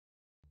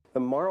the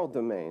moral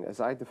domain, as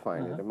I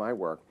define it in my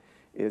work,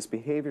 is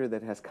behavior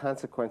that has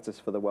consequences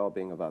for the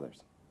well-being of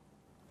others.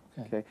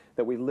 Okay.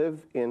 That we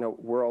live in a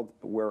world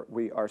where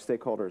we are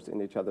stakeholders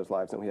in each other's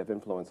lives and we have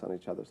influence on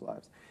each other's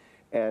lives.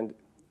 And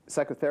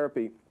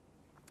psychotherapy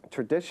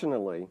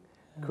traditionally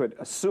could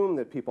assume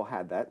that people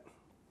had that,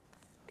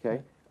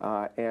 okay,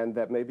 and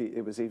that maybe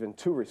it was even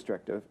too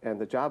restrictive.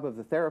 And the job of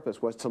the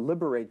therapist was to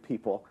liberate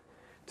people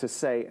to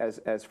say,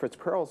 as Fritz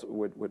Perls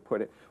would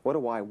put it, what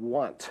do I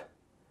want?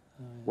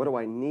 What do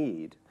I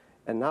need?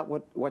 And not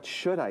what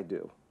should I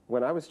do?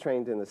 When I was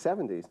trained in the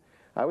 70s,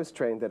 I was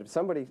trained that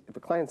if a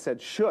client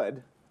said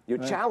should, you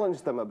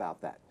challenge them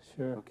about that.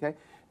 Sure. Okay?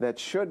 That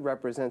should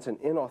represents an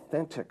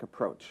inauthentic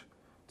approach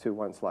to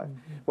one's life.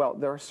 Well,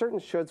 there are certain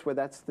shoulds where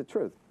that's the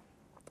truth.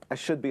 I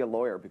should be a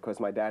lawyer because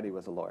my daddy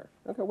was a lawyer.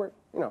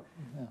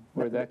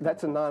 Okay,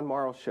 that's a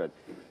non-moral should.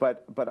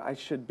 But I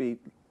should be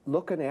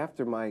looking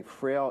after my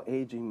frail,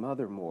 aging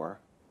mother more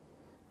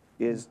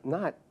is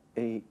not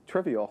a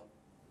trivial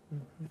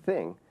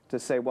thing to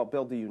say, well,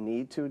 Bill, do you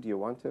need to? Do you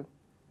want to?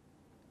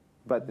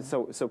 But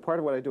so part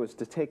of what I do is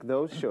to take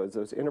those shoulds,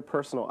 those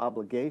interpersonal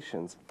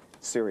obligations,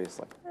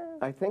 seriously.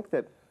 I think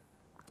that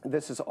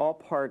this is all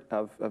part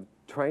of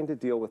trying to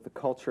deal with the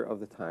culture of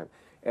the time.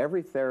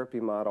 Every therapy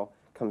model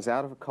comes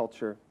out of a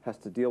culture, has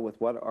to deal with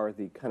what are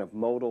the kind of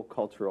modal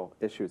cultural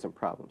issues and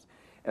problems.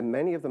 And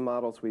many of the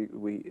models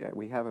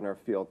we have in our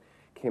field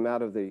came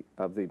out of the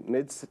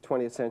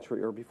mid-20th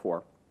century or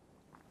before.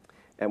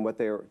 And what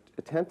they were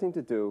attempting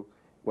to do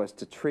was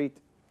to treat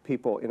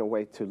people in a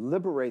way to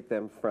liberate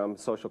them from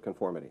social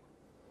conformity.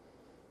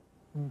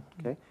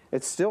 Okay?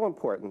 It's still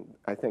important,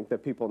 I think,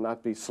 that people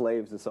not be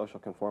slaves of social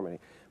conformity.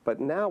 But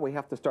now we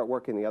have to start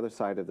working the other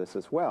side of this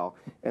as well,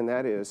 and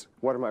that is,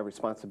 what are my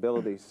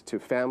responsibilities to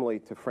family,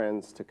 to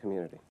friends, to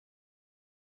community?